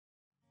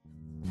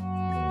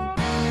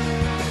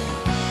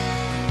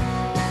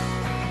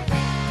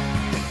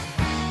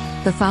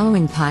The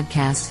following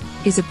podcast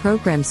is a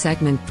program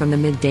segment from the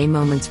Midday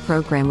Moments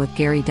program with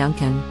Gary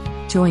Duncan.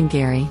 Join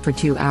Gary for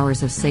 2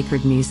 hours of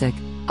sacred music,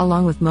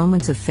 along with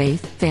moments of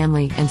faith,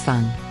 family, and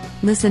fun.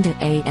 Listen to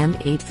AM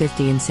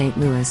 850 in St.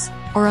 Louis,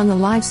 or on the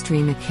live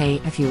stream at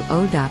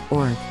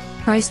kfuo.org.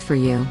 Christ for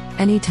you,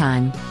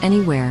 anytime,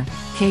 anywhere,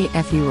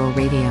 KFUO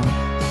Radio.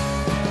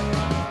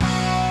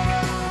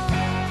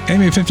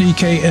 AM 850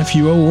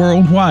 KFUO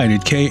worldwide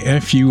at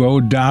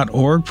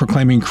kfuo.org,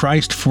 proclaiming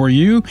Christ for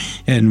you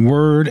in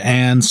word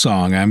and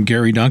song. I'm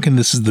Gary Duncan.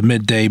 This is the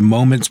Midday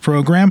Moments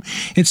program.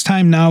 It's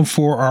time now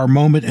for our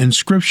moment in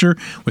Scripture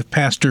with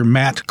Pastor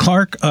Matt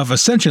Clark of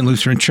Ascension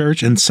Lutheran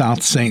Church in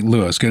South St.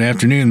 Louis. Good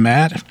afternoon,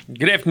 Matt.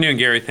 Good afternoon,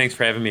 Gary. Thanks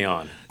for having me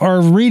on. Our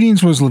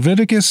readings was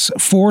Leviticus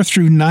 4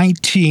 through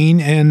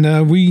 19,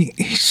 and we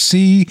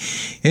see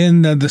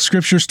in the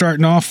Scripture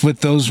starting off with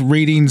those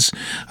readings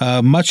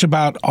much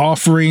about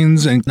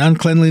offerings and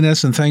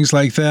uncleanliness and things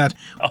like that.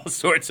 All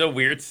sorts of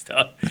weird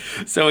stuff.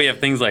 So we have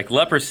things like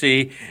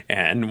leprosy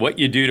and what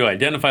you do to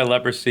identify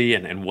leprosy,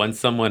 and when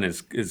someone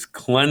is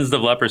cleansed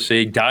of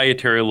leprosy,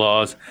 dietary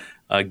laws,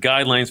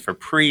 guidelines for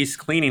priests,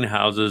 cleaning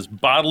houses,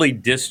 bodily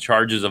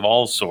discharges of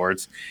all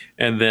sorts,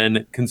 and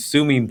then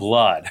consuming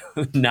blood,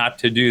 not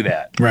to do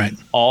that. Right.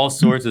 All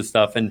sorts of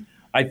stuff. And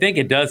I think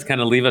it does kind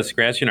of leave us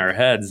scratching our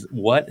heads.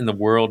 What in the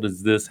world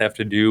does this have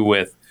to do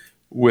with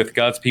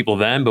God's people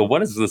then? But what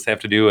does this have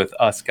to do with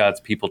us,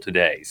 God's people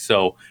today?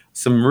 So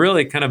some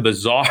really kind of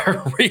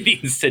bizarre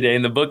readings today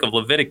in the book of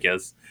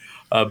Leviticus.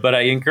 But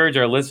I encourage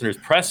our listeners,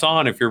 press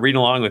on if you're reading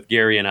along with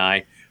Gary and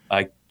I.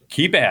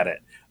 Keep at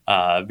it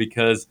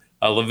because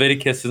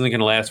Leviticus isn't going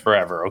to last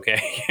forever,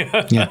 okay?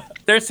 Yeah.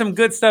 There's some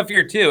good stuff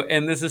here, too,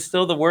 and this is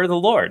still the word of the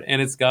Lord,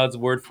 and it's God's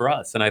word for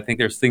us, and I think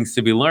there's things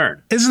to be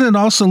learned. Isn't it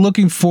also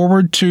looking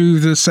forward to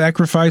the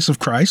sacrifice of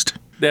Christ?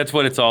 That's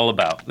what it's all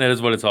about. That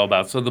is what it's all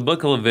about. So the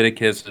book of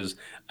Leviticus is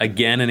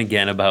again and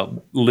again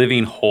about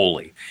living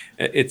holy.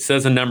 It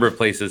says a number of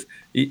places,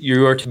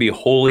 you are to be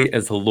holy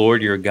as the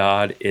Lord your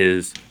God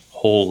is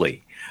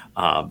holy.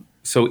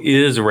 So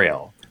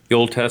Israel, the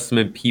Old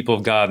Testament people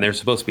of God, and they're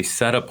supposed to be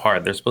set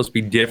apart. They're supposed to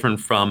be different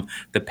from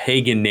the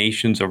pagan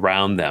nations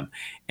around them.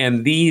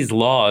 And these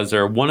laws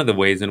are one of the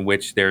ways in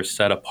which they're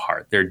set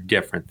apart. They're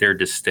different. They're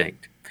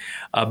distinct.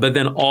 But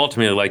then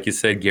ultimately, like you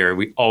said, Gary,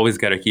 we always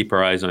got to keep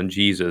our eyes on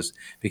Jesus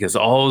because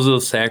all of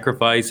those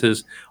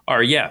sacrifices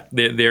are,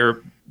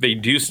 they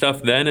do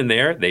stuff then and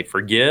there. They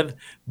forgive,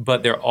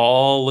 but they're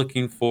all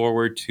looking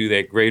forward to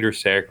that greater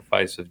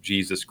sacrifice of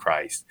Jesus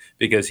Christ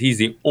because he's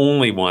the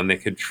only one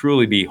that could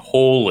truly be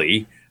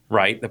holy,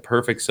 right? The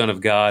perfect Son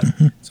of God.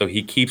 So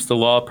he keeps the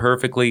law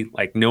perfectly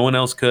like no one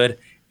else could.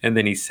 And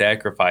then he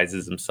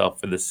sacrifices himself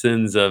for the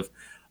sins of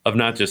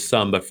not just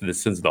some, but for the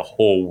sins of the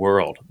whole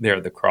world there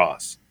at the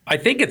cross. I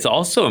think it's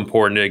also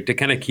important to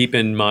kind of keep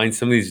in mind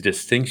some of these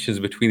distinctions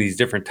between these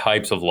different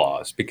types of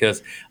laws,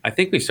 because I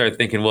think we start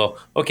thinking,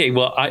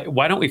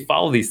 why don't we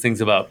follow these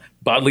things about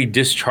bodily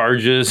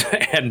discharges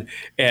and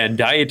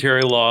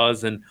dietary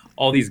laws and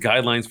all these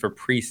guidelines for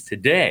priests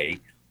today,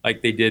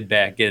 like they did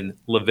back in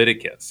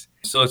Leviticus?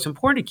 So it's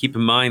important to keep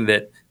in mind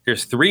that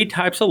there's 3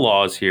 types of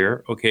laws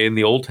here, okay, in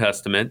the Old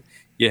Testament.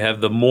 You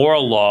have the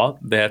moral law.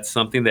 That's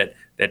something that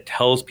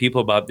tells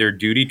people about their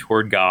duty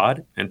toward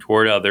God and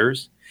toward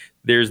others.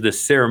 There's the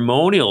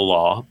ceremonial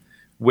law,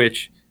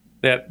 which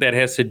that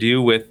has to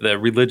do with the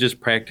religious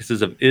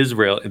practices of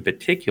Israel in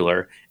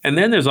particular. And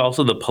then there's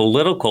also the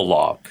political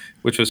law,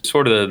 which was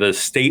sort of the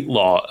state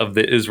law of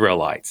the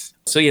Israelites.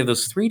 So you have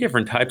those 3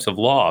 different types of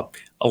law.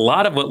 A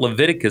lot of what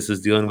Leviticus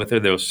is dealing with are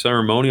those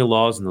ceremonial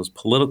laws and those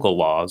political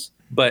laws.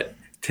 But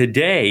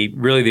today,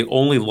 really the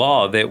only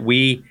law that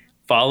we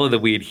follow, that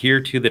we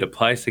adhere to, that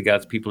applies to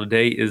God's people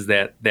today is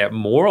that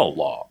moral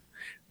law.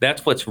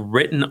 That's what's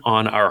written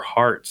on our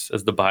hearts,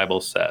 as the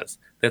Bible says.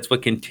 That's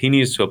what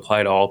continues to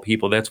apply to all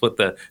people. That's what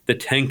the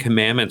 10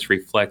 Commandments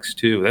reflects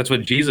too. That's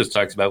what Jesus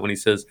talks about when he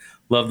says,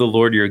 love the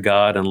Lord your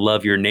God and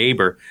love your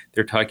neighbor.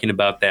 They're talking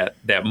about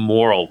that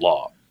moral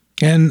law.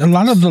 And a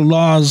lot of the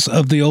laws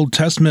of the Old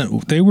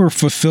Testament, they were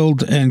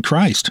fulfilled in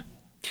Christ.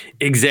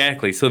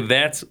 Exactly. So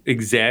that's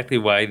exactly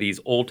why these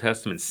Old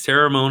Testament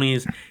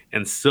ceremonies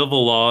and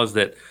civil laws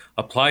that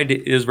applied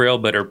to Israel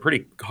but are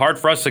pretty hard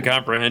for us to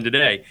comprehend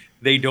today,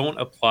 they don't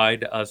apply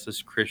to us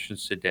as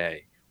Christians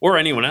today or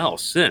anyone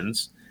else,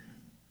 since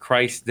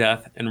Christ's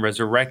death and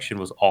resurrection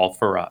was all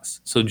for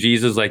us. So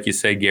Jesus, like you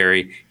say,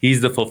 Gary,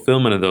 he's the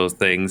fulfillment of those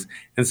things.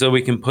 And so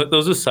we can put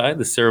those aside,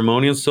 the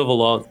ceremonial civil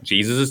law.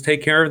 Jesus is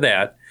take care of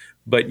that.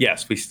 But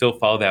yes, we still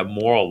follow that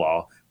moral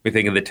law. We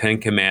think of the 10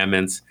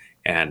 Commandments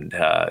and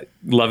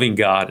loving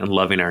God and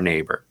loving our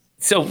neighbor.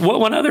 So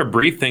one other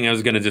brief thing I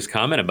was going to just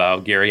comment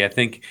about, Gary, I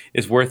think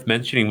is worth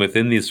mentioning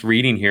within this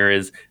reading here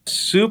is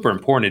super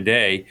important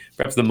day,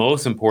 perhaps the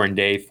most important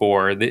day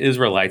for the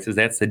Israelites, is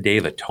that's the Day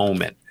of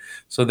Atonement.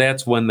 So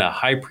that's when the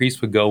high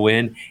priest would go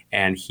in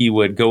and he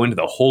would go into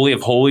the Holy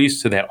of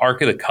Holies to that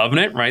Ark of the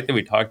Covenant, right, that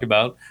we talked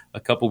about a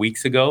couple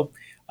weeks ago.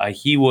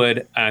 he would,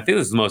 and I think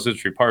this is the most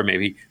interesting part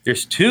maybe,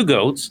 there's two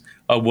goats.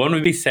 One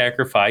would be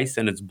sacrificed,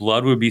 and its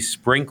blood would be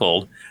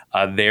sprinkled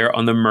there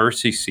on the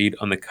mercy seat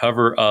on the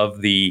cover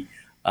of the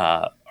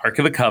Ark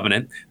of the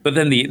Covenant. But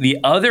then the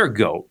other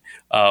goat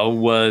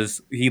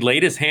he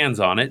laid his hands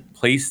on it,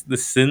 placed the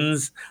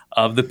sins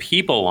of the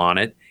people on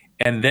it,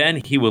 and then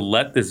he would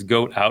let this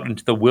goat out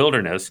into the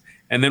wilderness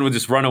and then would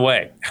just run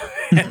away.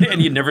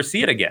 And you'd never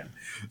see it again.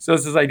 So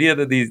it's this idea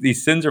that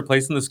these sins are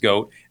placed in this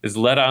goat, is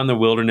let out in the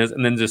wilderness,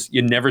 and then just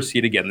you never see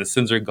it again. The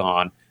sins are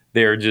gone.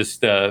 They're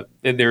just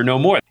they're no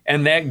more.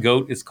 And that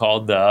goat is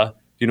called do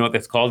you know what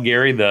that's called,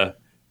 Gary?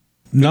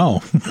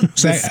 No.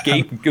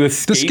 The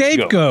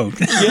scapegoat.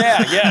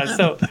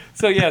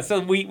 So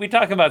we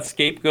talk about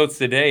scapegoats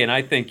today, and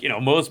I think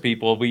most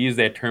people, we use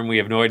that term, we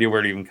have no idea where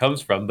it even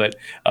comes from. But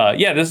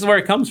this is where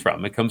it comes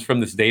from. It comes from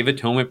this Day of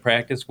Atonement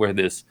practice where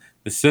the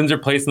sins are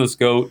placed in this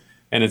goat,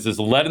 and it's just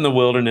led in the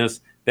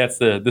wilderness. That's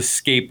the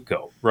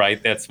scapegoat,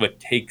 right? That's what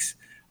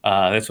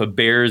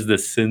bears the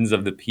sins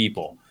of the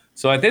people.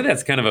 So I think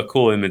that's kind of a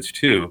cool image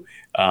too,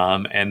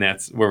 and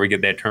that's where we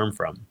get that term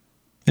from.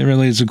 It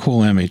really is a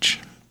cool image.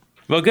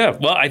 Well,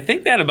 good. Well, I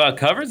think that about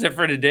covers it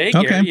for today,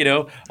 Gary.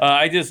 Okay.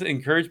 I just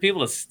encourage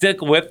people to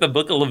stick with the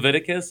book of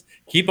Leviticus.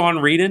 Keep on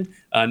reading.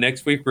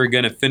 Next week, we're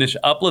going to finish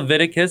up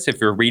Leviticus.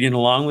 If you're reading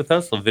along with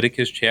us,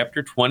 Leviticus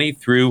chapter 20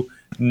 through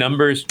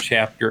Numbers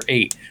chapter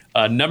 8.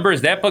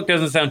 Numbers, that book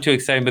doesn't sound too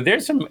exciting, but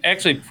there's some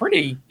actually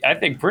pretty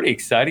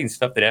exciting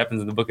stuff that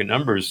happens in the book of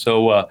Numbers.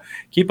 So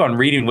keep on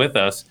reading with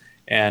us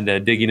and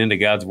digging into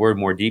God's word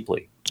more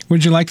deeply.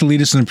 Would you like to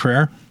lead us in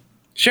prayer?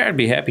 Sure, I'd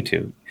be happy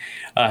to.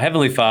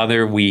 Heavenly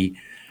Father, we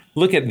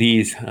look at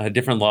these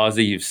different laws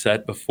that you've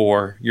set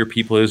before your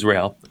people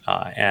Israel,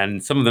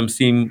 and some of them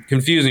seem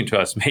confusing to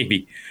us,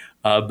 maybe,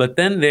 but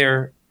then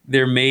they're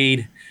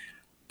made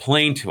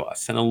plain to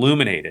us and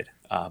illuminated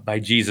by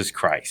Jesus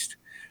Christ.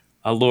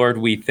 Lord,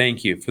 we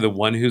thank you for the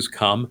one who's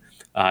come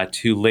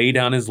to lay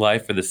down his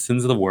life for the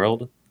sins of the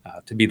world,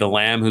 to be the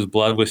Lamb whose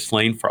blood was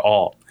slain for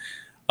all.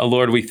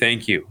 Lord, we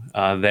thank you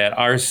that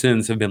our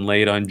sins have been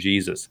laid on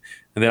Jesus,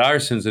 and that our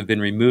sins have been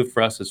removed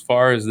for us as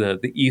far as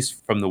the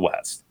east from the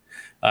west.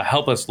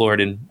 Help us, Lord,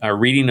 in our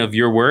reading of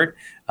your word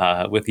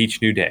with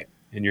each new day.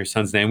 In your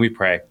son's name we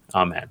pray.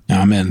 Amen.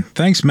 Amen.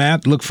 Thanks,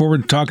 Matt. Look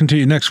forward to talking to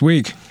you next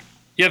week.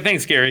 Yeah,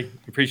 thanks, Gary.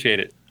 Appreciate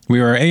it. We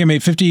are AM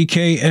 850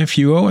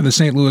 KFUO in the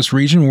St. Louis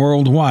region,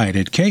 worldwide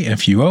at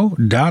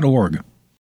kfuo.org.